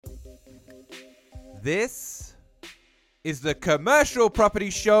This is the Commercial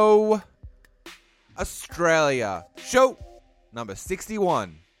Property Show Australia. Show number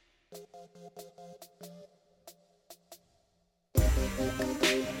 61.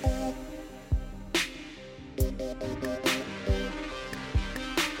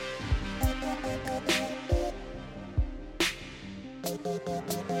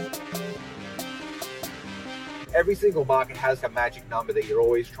 Every single market has a magic number that you're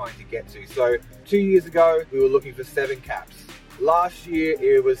always trying to get to. So 2 years ago, we were looking for 7 caps. Last year,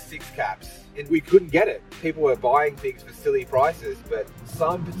 it was 6 caps, and we couldn't get it. People were buying things for silly prices, but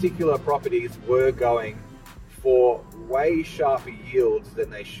some particular properties were going for way sharper yields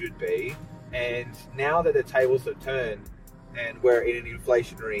than they should be. And now that the tables have turned and we're in an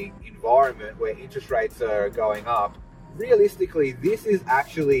inflationary environment where interest rates are going up, realistically, this is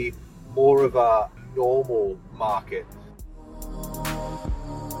actually more of a normal market.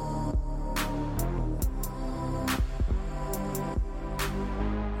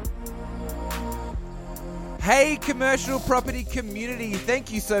 Hey commercial property community,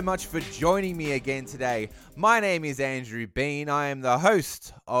 thank you so much for joining me again today. My name is Andrew Bean. I am the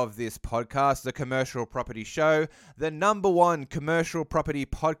host of this podcast, The Commercial Property Show, the #1 commercial property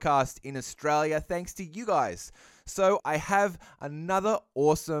podcast in Australia, thanks to you guys. So I have another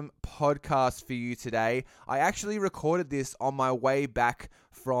awesome podcast for you today. I actually recorded this on my way back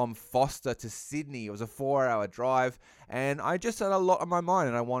from Foster to Sydney. It was a 4-hour drive, and I just had a lot on my mind,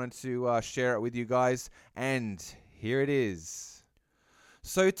 and I wanted to share it with you guys, and here it is.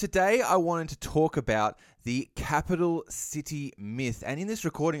 So today I wanted to talk about the capital city myth, and in this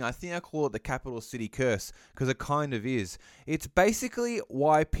recording I think I call it the capital city curse, because it kind of is. It's basically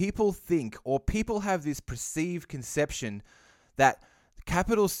why people think, or people have this perceived conception that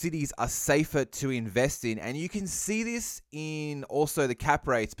capital cities are safer to invest in, and you can see this in also the cap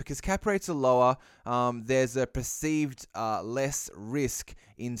rates, because cap rates are lower. There's a perceived less risk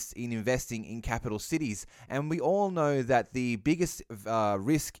in investing in capital cities, and we all know that the biggest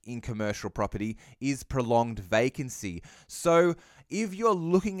risk in commercial property is prolonged vacancy. So if you're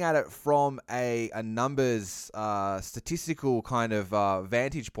looking at it from a numbers statistical kind of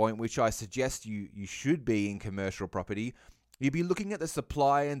vantage point, which I suggest you should be in commercial property, you'd be looking at the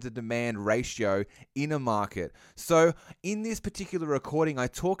supply and the demand ratio in a market. So in this particular recording, I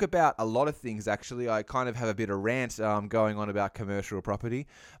talk about a lot of things. Actually, I kind of have a bit of rant going on about commercial property,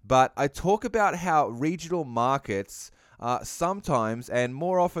 but I talk about how regional markets sometimes, and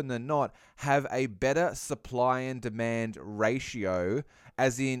more often than not, have a better supply and demand ratio,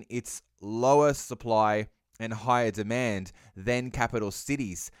 as in it's lower supply and higher demand than capital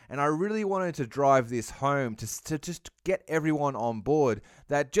cities. And I really wanted to drive this home to just get everyone on board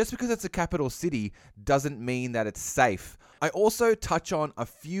that just because it's a capital city doesn't mean that it's safe. I also touch on a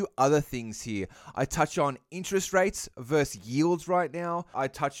few other things here. I touch on interest rates versus yields right now. I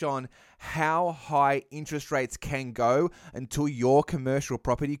touch on how high interest rates can go until your commercial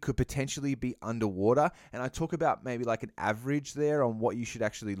property could potentially be underwater. And I talk about maybe like an average there on what you should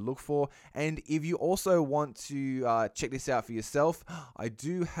actually look for. And if you also want to check this out for yourself, I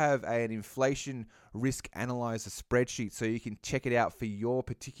do have an inflation risk analyzer spreadsheet, so you can check it out for your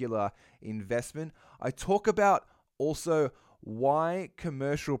particular investment. I talk about also why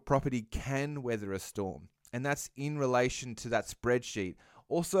commercial property can weather a storm, and that's in relation to that spreadsheet.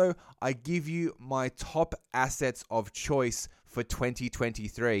 Also, I give you my top assets of choice for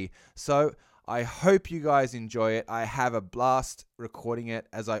 2023. So I hope you guys enjoy it. I have a blast recording it,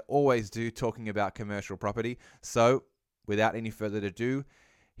 as I always do, talking about commercial property. So without any further ado,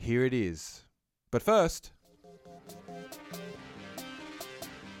 here it is. But first,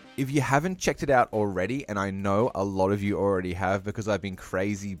 if you haven't checked it out already, and I know a lot of you already have because I've been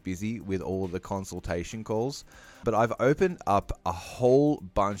crazy busy with all the consultation calls, but I've opened up a whole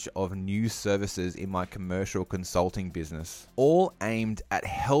bunch of new services in my commercial consulting business, all aimed at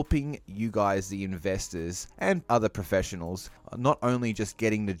helping you guys, the investors and other professionals, not only just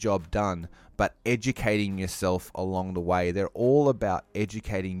getting the job done, but educating yourself along the way. They're all about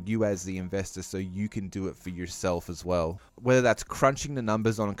educating you as the investor so you can do it for yourself as well. Whether that's crunching the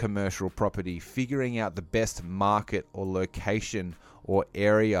numbers on a commercial property, figuring out the best market or location or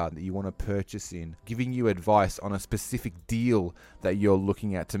area that you want to purchase in, giving you advice on a specific deal that you're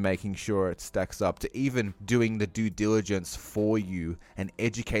looking at to making sure it stacks up, to even doing the due diligence for you and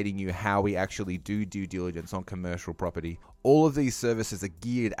educating you how we actually do due diligence on commercial property. All of these services are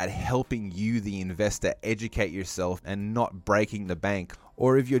geared at helping you, the investor, educate yourself and not breaking the bank.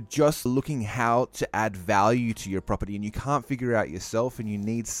 Or if you're just looking how to add value to your property and you can't figure out yourself and you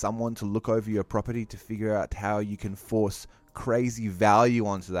need someone to look over your property to figure out how you can force crazy value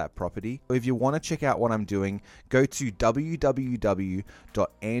onto that property. If you want to check out what I'm doing, go to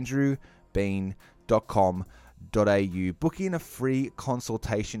www.andrewbean.com.au. Book in a free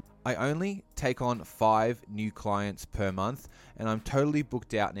consultation. I only take on 5 new clients per month, and I'm totally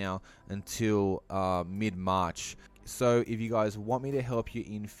booked out now until mid-March. So if you guys want me to help you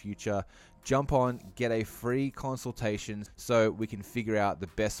in future, jump on, get a free consultation so we can figure out the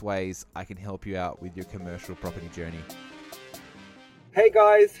best ways I can help you out with your commercial property journey. Hey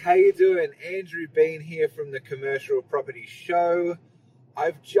guys, how you doing? Andrew Bean here from the Commercial Property Show.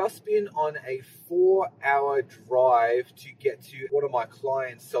 I've just been on a 4-hour drive to get to one of my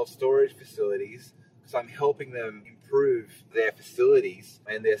clients' self-storage facilities because I'm helping them improve their facilities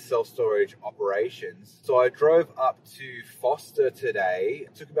and their self-storage operations. So I drove up to Foster today.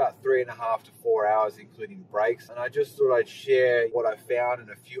 It took about 3.5 to 4 hours, including breaks. And I just thought I'd share what I found and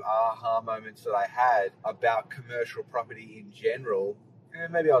a few aha moments that I had about commercial property in general.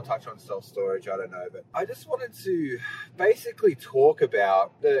 And maybe I'll touch on self-storage, I don't know. But I just wanted to basically talk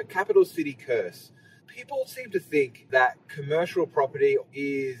about the capital city curse. People seem to think that commercial property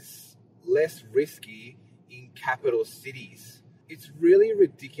is less risky in capital cities. It's really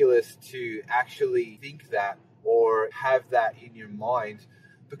ridiculous to actually think that or have that in your mind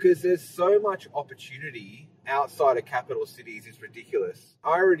because there's so much opportunity outside of capital cities. It's ridiculous.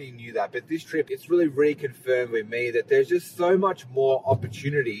 I already knew that, but this trip, it's really reconfirmed with me that there's just so much more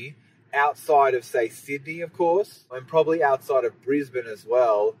opportunity outside of, say, Sydney, of course, and probably outside of Brisbane as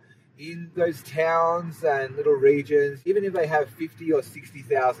well, in those towns and little regions. Even if they have 50 or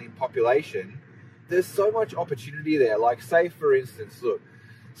 60,000 in population, there's so much opportunity there. Like, say, for instance, look,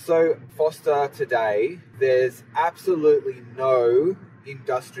 so Foster today, there's absolutely no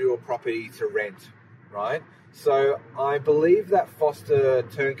industrial property to rent, right? So I believe that Foster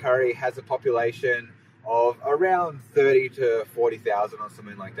Turncurry has a population of around 30 to 40,000 or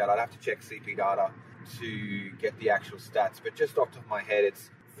something like that. I'd have to check CP data to get the actual stats, but just off the top of my head, it's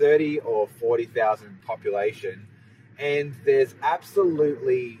 30 or 40,000 population. And there's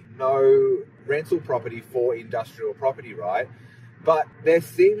absolutely no rental property for industrial property, right? But there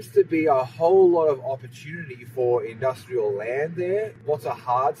seems to be a whole lot of opportunity for industrial land there. Lots of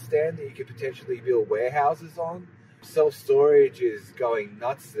hard stand that you could potentially build warehouses on. Self-storage is going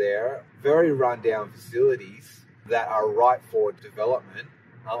nuts there. Very rundown facilities that are ripe for development.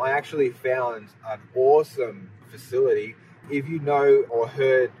 I actually found an awesome facility. If you know or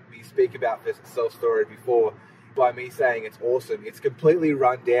heard me speak about self-storage before, by me saying it's awesome, it's completely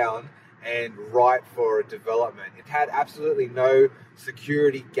run down and ripe for development. It had absolutely no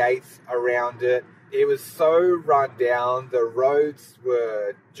security gates around it. It was so run down. The roads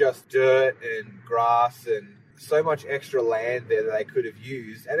were just dirt and grass and so much extra land there that they could have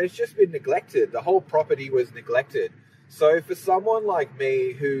used. And it's just been neglected. The whole property was neglected. So for someone like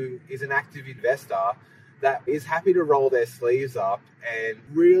me who is an active investor that is happy to roll their sleeves up and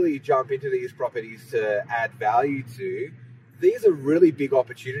really jump into these properties to add value to, these are really big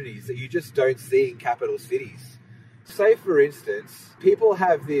opportunities that you just don't see in capital cities. Say, for instance, people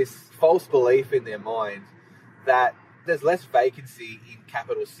have this false belief in their mind that there's less vacancy in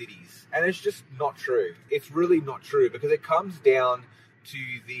capital cities. And it's just not true. It's really not true because it comes down to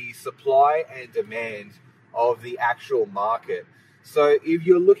the supply and demand of the actual market. So if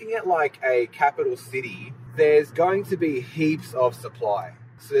you're looking at like a capital city, there's going to be heaps of supply.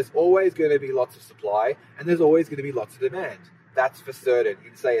 So there's always going to be lots of supply and there's always going to be lots of demand. That's for certain.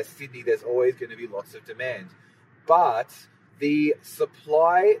 In, say, a Sydney, there's always going to be lots of demand. But the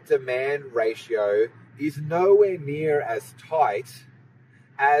supply-demand ratio is nowhere near as tight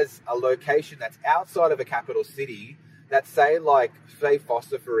as a location that's outside of a capital city that, say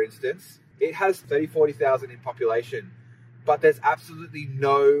Foster, for instance, it has 40,000 in population, but there's absolutely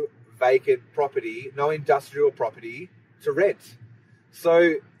no vacant property, no industrial property to rent.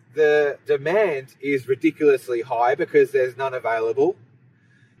 So the demand is ridiculously high because there's none available.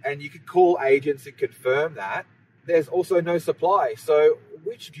 And you could call agents and confirm that. There's also no supply. So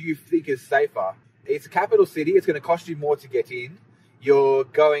which do you think is safer? It's a capital city. It's going to cost you more to get in. You're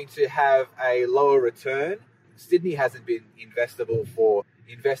going to have a lower return. Sydney hasn't been investable for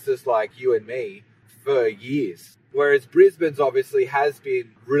investors like you and me for years. Whereas Brisbane's obviously has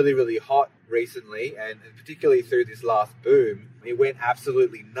been really, really hot recently, and particularly through this last boom, it went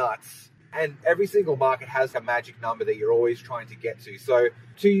absolutely nuts. And every single market has a magic number that you're always trying to get to. So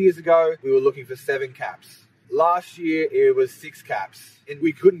 2 years ago, we were looking for 7 caps. Last year, it was 6 caps, and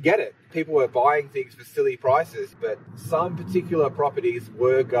we couldn't get it. People were buying things for silly prices, but some particular properties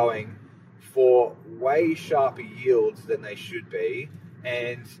were going for way sharper yields than they should be.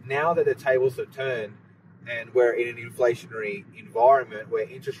 And now that the tables have turned, and we're in an inflationary environment where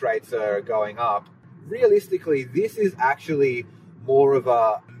interest rates are going up, realistically, this is actually more of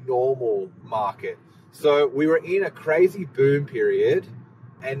a normal market. So we were in a crazy boom period,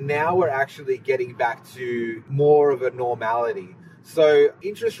 and now we're actually getting back to more of a normality. So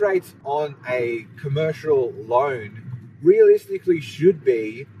interest rates on a commercial loan realistically should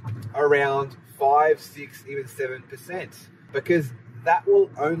be around 5, 6, even 7%, because that will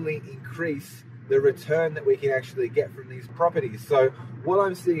only increase the return that we can actually get from these properties. So what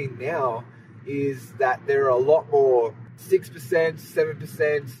I'm seeing now is that there are a lot more 6%,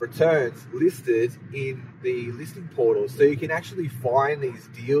 7% returns listed in the listing portals. So you can actually find these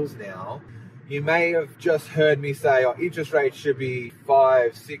deals now. You may have just heard me say, interest rates should be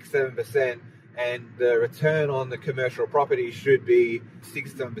 5, 6, 7%, and the return on the commercial property should be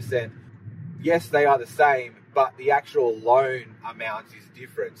 6, 7%. Yes, they are the same, but the actual loan amount is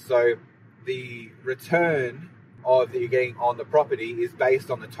different. So the return that you're getting on the property is based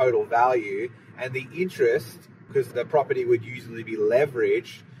on the total value, and the interest, because the property would usually be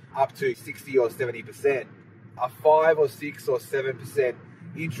leveraged up to 60 or 70%. A 5 or 6 or 7%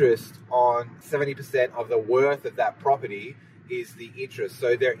 interest on 70% of the worth of that property is the interest.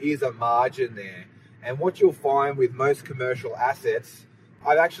 So there is a margin there. And what you'll find with most commercial assets,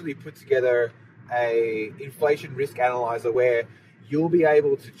 I've actually put together a inflation risk analyzer where you'll be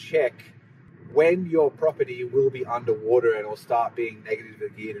able to check when your property will be underwater and will start being negatively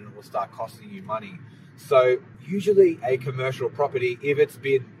geared and it will start costing you money. So usually a commercial property, if it's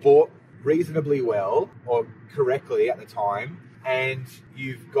been bought reasonably well or correctly at the time, and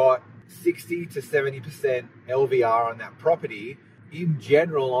you've got 60 to 70% LVR on that property, in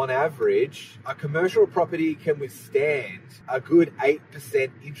general, on average, a commercial property can withstand a good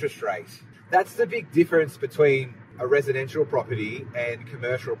 8% interest rate. That's the big difference between a residential property and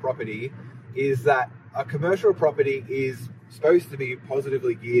commercial property, is that a commercial property is supposed to be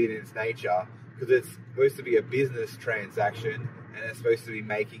positively geared in its nature because it's supposed to be a business transaction and it's supposed to be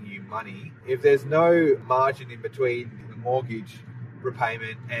making you money. If there's no margin in between the mortgage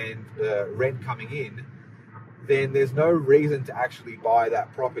repayment and the rent coming in, then there's no reason to actually buy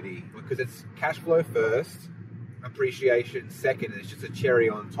that property, because it's cash flow first, appreciation second, and it's just a cherry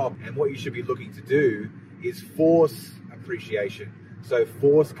on top. And what you should be looking to do is force appreciation, so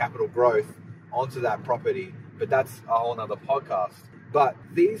force capital growth onto that property. But that's a whole nother podcast. But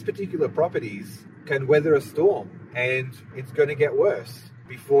these particular properties can weather a storm, and it's going to get worse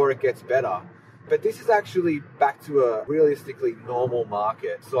before it gets better. But this is actually back to a realistically normal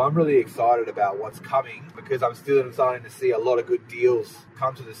market. So I'm really excited about what's coming, because I'm still starting to see a lot of good deals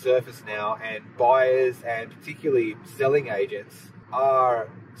come to the surface now, and buyers and particularly selling agents are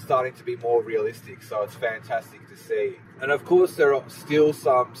starting to be more realistic. So it's fantastic to see. And of course, there are still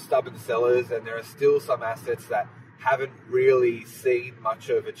some stubborn sellers, and there are still some assets that haven't really seen much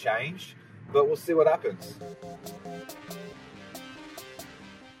of a change, but we'll see what happens.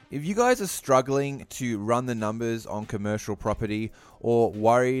 If you guys are struggling to run the numbers on commercial property, or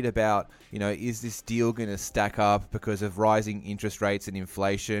worried about, is this deal going to stack up because of rising interest rates and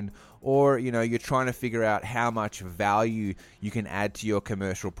inflation, or, you're trying to figure out how much value you can add to your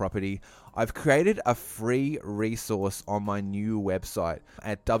commercial property, I've created a free resource on my new website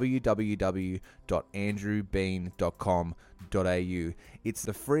at www.andrewbean.com.au. It's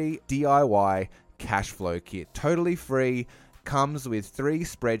the free DIY cash flow kit, totally free. Comes with 3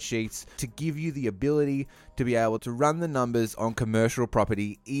 spreadsheets to give you the ability to be able to run the numbers on commercial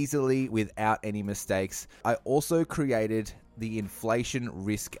property easily without any mistakes. I also created the inflation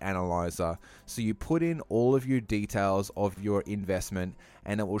risk analyzer. So you put in all of your details of your investment,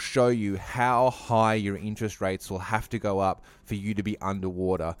 and it will show you how high your interest rates will have to go up for you to be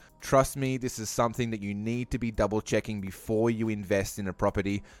underwater. Trust me, this is something that you need to be double checking before you invest in a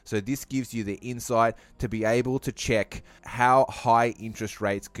property. So this gives you the insight to be able to check how high interest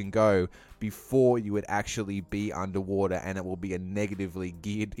rates can go before you would actually be underwater, and it will be a negatively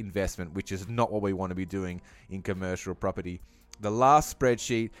geared investment, which is not what we want to be doing in commercial property. The last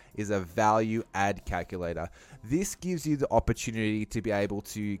spreadsheet is a value add calculator. This gives you the opportunity to be able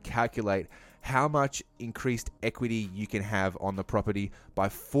to calculate how much increased equity you can have on the property by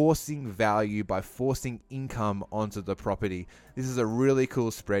forcing value, by forcing income onto the property. This is a really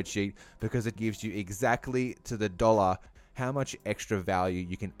cool spreadsheet because it gives you exactly to the dollar how much extra value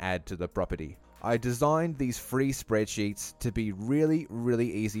you can add to the property. I designed these free spreadsheets to be really,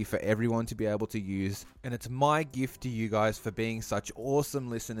 really easy for everyone to be able to use, and it's my gift to you guys for being such awesome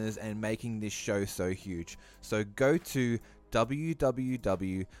listeners and making this show so huge. So go to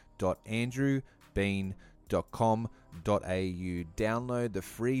www.andrewbean.com.au Download the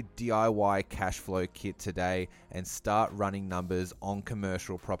free DIY cash flow kit today and start running numbers on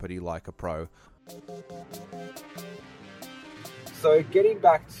commercial property like a pro. So getting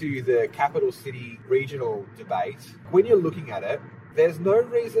back to the capital city regional debate, when you're looking at it, there's no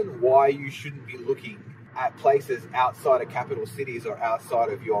reason why you shouldn't be looking at places outside of capital cities or outside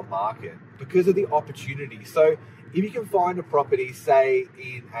of your market because of the opportunity. So if you can find a property, say,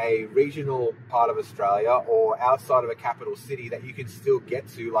 in a regional part of Australia or outside of a capital city that you can still get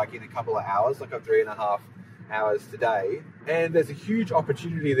to, like in a couple of hours, like 3.5 hours today, and there's a huge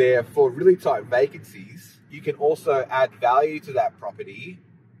opportunity there for really tight vacancies, you can also add value to that property.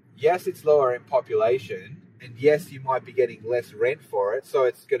 Yes, it's lower in population, and yes, you might be getting less rent for it, so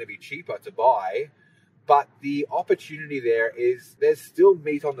it's going to be cheaper to buy. But the opportunity there is there's still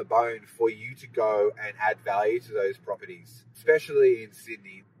meat on the bone for you to go and add value to those properties, especially in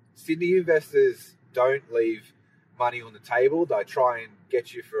Sydney. Sydney investors don't leave money on the table. They try and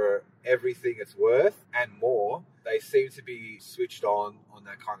get you for everything it's worth and more. They seem to be switched on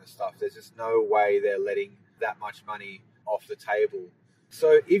that kind of stuff. There's just no way they're letting that much money off the table.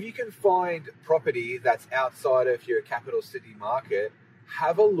 So if you can find property that's outside of your capital city market,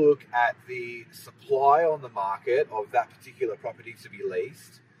 have a look at the supply on the market of that particular property to be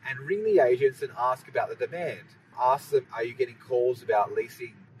leased and ring the agents and ask about the demand. Ask them, are you getting calls about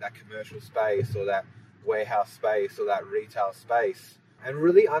leasing that commercial space or that warehouse space or that retail space? And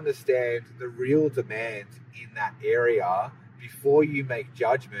really understand the real demand in that area before you make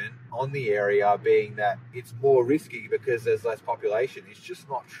judgment on the area being that it's more risky because there's less population. It's just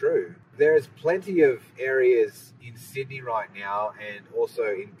not true. There's plenty of areas in Sydney right now and also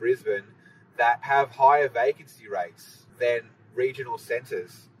in Brisbane that have higher vacancy rates than regional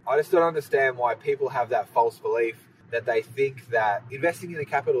centres. I just don't understand why people have that false belief that they think that investing in a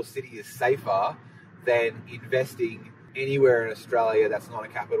capital city is safer than investing anywhere in Australia that's not a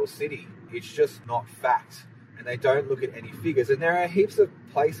capital city. It's just not fact. And they don't look at any figures. And there are heaps of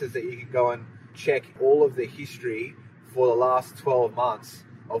places that you can go and check all of the history for the last 12 months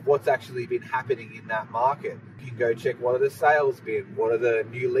of what's actually been happening in that market. You can go check what are the sales been, what are the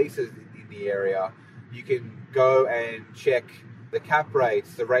new leases in the area. You can go and check the cap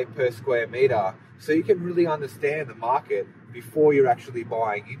rates, the rate per square meter, so you can really understand the market before you're actually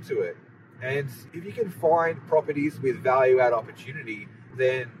buying into it. And if you can find properties with value add opportunity,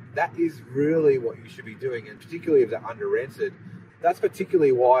 then that is really what you should be doing, and particularly if they're under rented. That's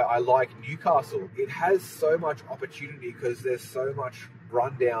particularly why I like Newcastle. It has so much opportunity because there's so much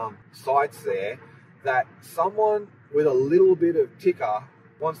rundown sites there that someone with a little bit of ticker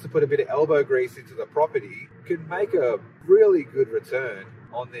wants to put a bit of elbow grease into the property can make a really good return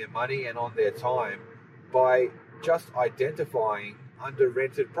on their money and on their time by just identifying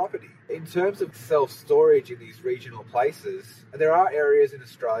under-rented property. In terms of self-storage in these regional places, there are areas in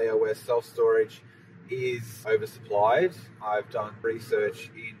Australia where self-storage is oversupplied. I've done research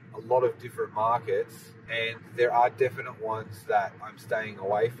in a lot of different markets, and there are definite ones that I'm staying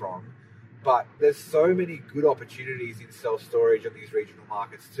away from. But there's so many good opportunities in self-storage in these regional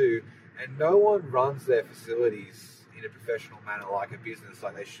markets too, and no one runs their facilities in a professional manner like a business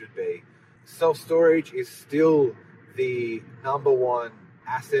like they should be. Self-storage is still the number one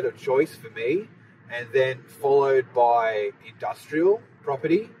asset of choice for me, and then followed by industrial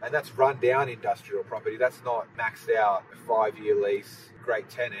property, and that's run down industrial property. That's not maxed out, a 5-year lease, great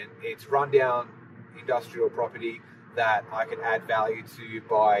tenant. It's run down industrial property that I can add value to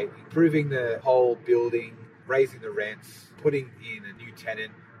by improving the whole building, raising the rents, putting in a new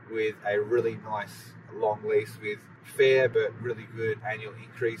tenant with a really nice long lease with fair but really good annual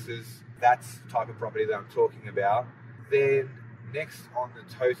increases. That's the type of property that I'm talking about. Then next on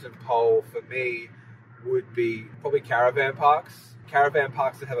the totem pole for me would be probably caravan parks. Caravan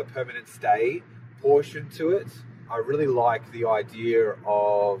parks that have a permanent stay portion to it. I really like the idea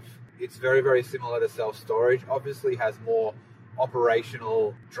of, it's very, very similar to self-storage. Obviously has more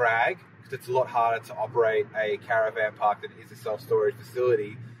operational drag because it's a lot harder to operate a caravan park than it is a self-storage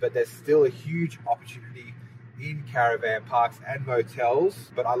facility, but there's still a huge opportunity in caravan parks and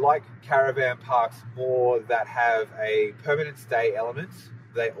motels. But I like caravan parks more that have a permanent stay element.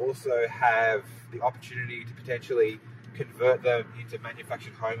 They also have the opportunity to potentially convert them into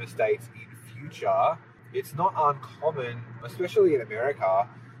manufactured home estates in future. It's not uncommon, especially in America,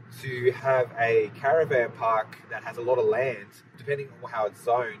 to have a caravan park that has a lot of land. Depending on how it's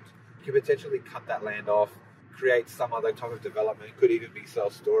zoned, you can potentially cut that land off, create some other type of development. Could even be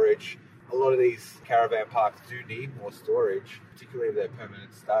self-storage. A lot of these caravan parks do need more storage, particularly if they're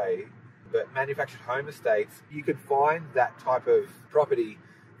permanent stay. But manufactured home estates, you could find that type of property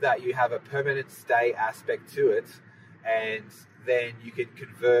that you have a permanent stay aspect to it, and then you can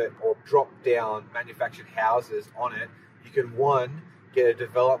convert or drop down manufactured houses on it. You can, one, get a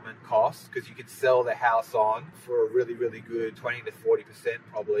development cost because you can sell the house on for a really, really good 20 to 40%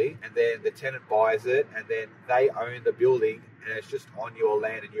 probably, and then the tenant buys it, and then they own the building, and it's just on your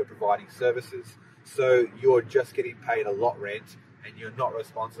land and you're providing services. So you're just getting paid a lot rent, and you're not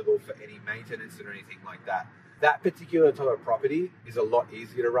responsible for any maintenance or anything like that. That particular type of property is a lot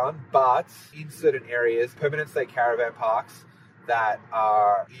easier to run, but in certain areas, permanent stay caravan parks that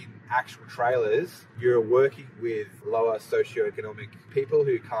are in actual trailers, you're working with lower socioeconomic people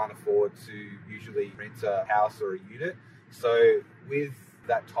who can't afford to usually rent a house or a unit. So with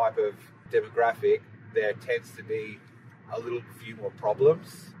that type of demographic, there tends to be a little few more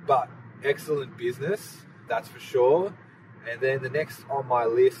problems, but excellent business, that's for sure. And then the next on my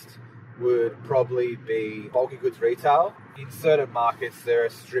list would probably be bulky goods retail. In certain markets, there are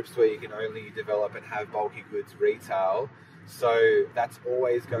strips where you can only develop and have bulky goods retail. So that's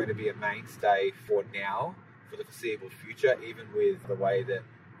always going to be a mainstay for now, for the foreseeable future, even with the way that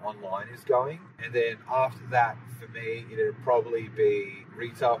online is going. And then after that, for me, it'd probably be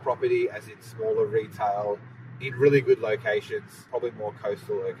retail property, as in smaller retail in really good locations, probably more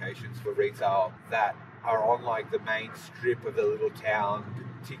coastal locations for retail that are on like the main strip of the little town,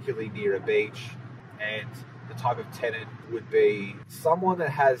 particularly near a beach. And the type of tenant would be someone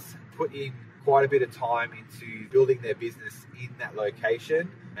that has put in quite a bit of time into building their business in that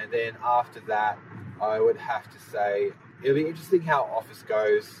location. And then after that, I would have to say it'll be interesting how office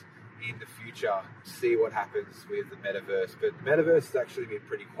goes in the future, see what happens with the metaverse. But the metaverse has actually been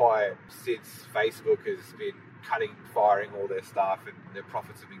pretty quiet since Facebook has been firing all their stuff, and their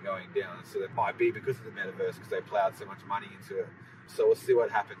profits have been going down. So that might be because of the metaverse, because they plowed so much money into it. So we'll see what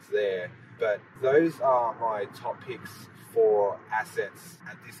happens there. But those are my top picks for assets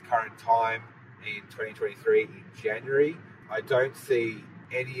at this current time in 2023 in January. I don't see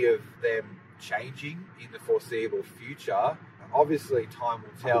any of them changing in the foreseeable future. Obviously, time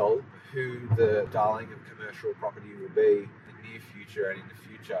will tell who the darling of commercial property will be in the near future and in the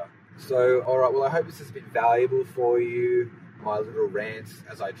future. So, all right, well, I hope this has been valuable for you. My little rants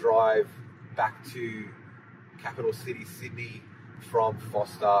as I drive back to capital city Sydney from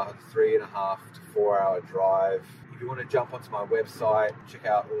Foster, 3.5 to 4 hour drive. If you want to jump onto my website, check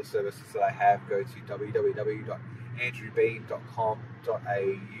out all the services that I have, go to www.andrewbean.com.au.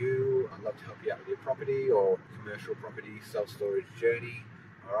 I'd love to help you out with your property or commercial property self-storage journey.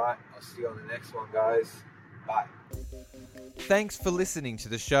 All right, I'll see you on the next one, guys. Bye. Thanks for listening to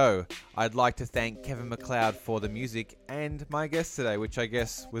the show. I'd like to thank Kevin MacLeod for the music and my guest today, which I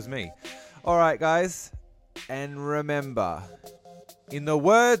guess was me. All right, guys, and remember, in the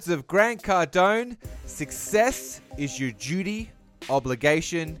words of Grant Cardone, success is your duty,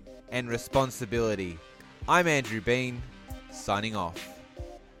 obligation, and responsibility. I'm Andrew Bean, signing off.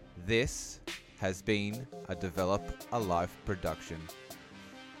 This has been a Develop a Life production.